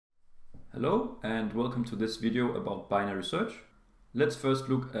Hello and welcome to this video about binary search. Let's first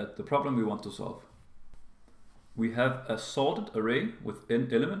look at the problem we want to solve. We have a sorted array with n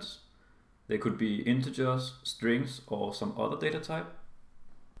elements. They could be integers, strings, or some other data type.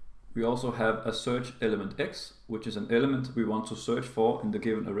 We also have a search element x, which is an element we want to search for in the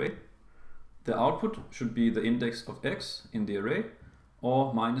given array. The output should be the index of x in the array,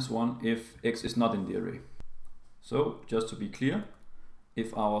 or -1 if x is not in the array. So, just to be clear,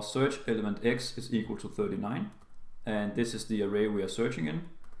 if our search element x is equal to 39, and this is the array we are searching in,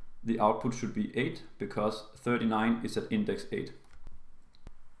 the output should be 8 because 39 is at index 8.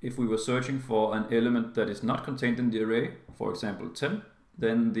 If we were searching for an element that is not contained in the array, for example 10,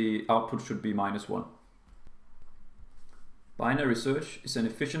 then the output should be -1. Binary search is an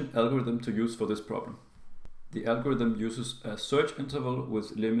efficient algorithm to use for this problem. The algorithm uses a search interval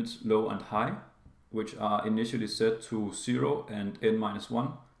with limits low and high, which are initially set to 0 and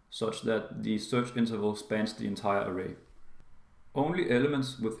n-1, such that the search interval spans the entire array. Only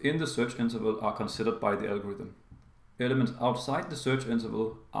elements within the search interval are considered by the algorithm. Elements outside the search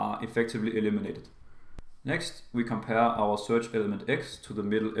interval are effectively eliminated. Next, we compare our search element x to the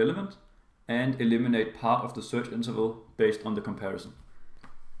middle element and eliminate part of the search interval based on the comparison.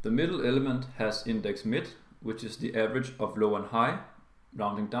 The middle element has index mid, which is the average of low and high,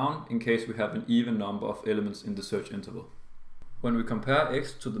 rounding down in case we have an even number of elements in the search interval. When we compare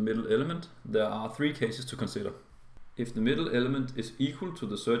x to the middle element, there are 3 cases to consider. If the middle element is equal to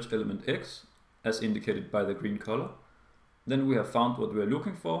the search element x, as indicated by the green color, then we have found what we are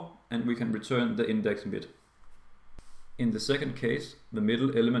looking for and we can return the index mid. In the second case, the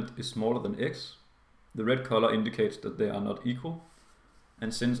middle element is smaller than x. The red color indicates that they are not equal.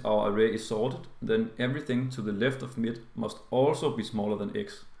 And since our array is sorted, then everything to the left of mid must also be smaller than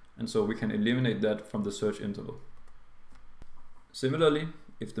x, and so we can eliminate that from the search interval. Similarly,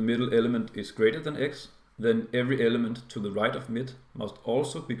 if the middle element is greater than x, then every element to the right of mid must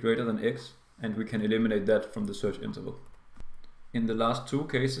also be greater than x, and we can eliminate that from the search interval. In the last 2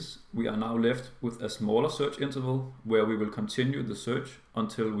 cases, we are now left with a smaller search interval where we will continue the search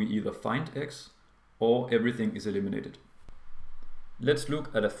until we either find x or everything is eliminated. Let's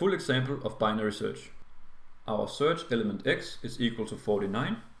look at a full example of binary search. Our search element x is equal to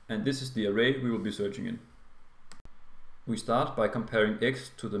 49, and this is the array we will be searching in. We start by comparing x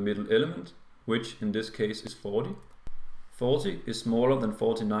to the middle element, which in this case is 40. 40 is smaller than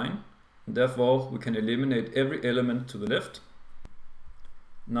 49, and therefore we can eliminate every element to the left.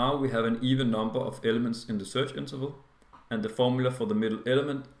 Now we have an even number of elements in the search interval, and the formula for the middle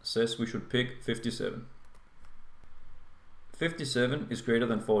element says we should pick 57. 57 is greater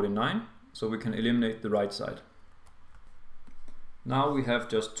than 49, so we can eliminate the right side. Now we have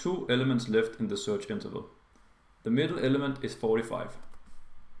just 2 elements left in the search interval. The middle element is 45.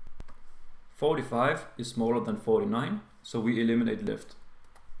 45 is smaller than 49, so we eliminate left.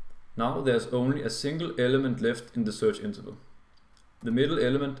 Now there's only a single element left in the search interval. The middle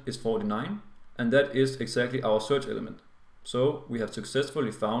element is 49, and that is exactly our search element. So we have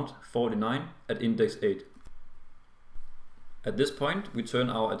successfully found 49 at index 8. At this point, we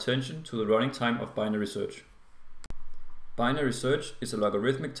turn our attention to the running time of binary search. Binary search is a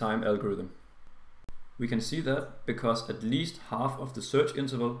logarithmic time algorithm. We can see that because at least half of the search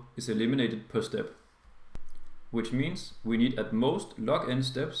interval is eliminated per step, which means we need at most log n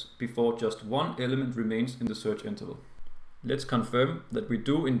steps before just 1 element remains in the search interval. Let's confirm that we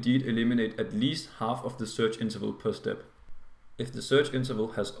do indeed eliminate at least half of the search interval per step. If the search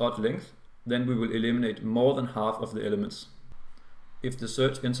interval has odd length, then we will eliminate more than half of the elements. If the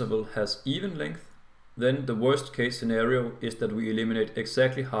search interval has even length, then the worst case scenario is that we eliminate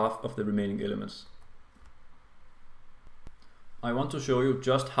exactly half of the remaining elements. I want to show you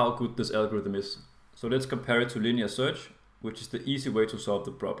just how good this algorithm is. So let's compare it to linear search, which is the easy way to solve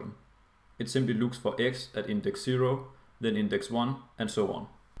the problem. It simply looks for x at index 0, then index 1, and so on.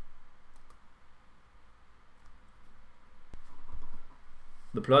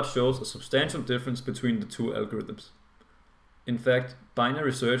 The plot shows a substantial difference between the 2 algorithms. In fact,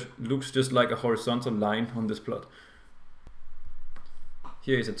 binary search looks just like a horizontal line on this plot.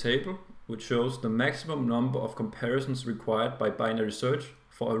 Here is a table which shows the maximum number of comparisons required by binary search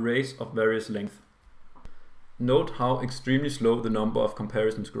for arrays of various length. Note how extremely slow the number of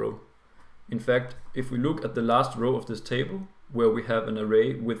comparisons grow. In fact, if we look at the last row of this table, where we have an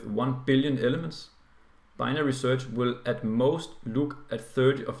array with 1 billion elements, binary search will at most look at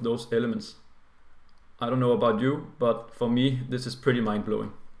 30 of those elements. I don't know about you, but for me this is pretty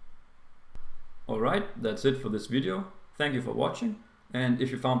mind-blowing. Alright, that's it for this video. Thank you for watching, and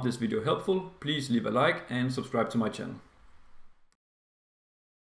if you found this video helpful, please leave a like and subscribe to my channel.